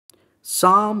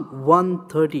Psalm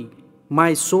 130.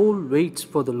 My soul waits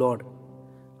for the Lord.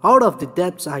 Out of the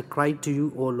depths I cry to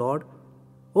you, O Lord.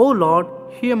 O Lord,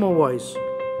 hear my voice.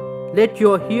 Let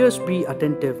your ears be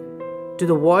attentive to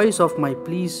the voice of my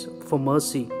pleas for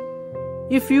mercy.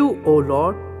 If you, O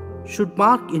Lord, should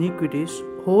mark iniquities,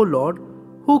 O Lord,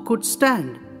 who could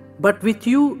stand? But with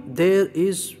you there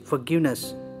is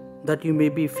forgiveness, that you may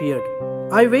be feared.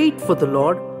 I wait for the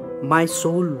Lord, my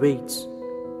soul waits,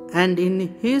 and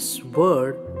in His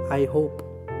word I hope.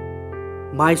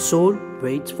 My soul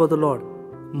waits for the Lord,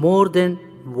 more than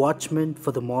watchmen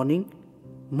for the morning,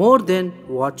 more than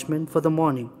watchmen for the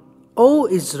morning. O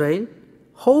Israel,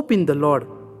 hope in the Lord,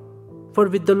 for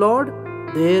with the Lord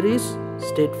there is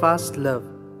steadfast love,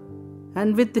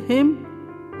 and with Him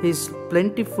His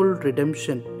plentiful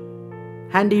redemption,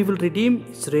 and He will redeem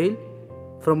Israel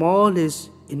from all his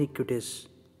iniquities.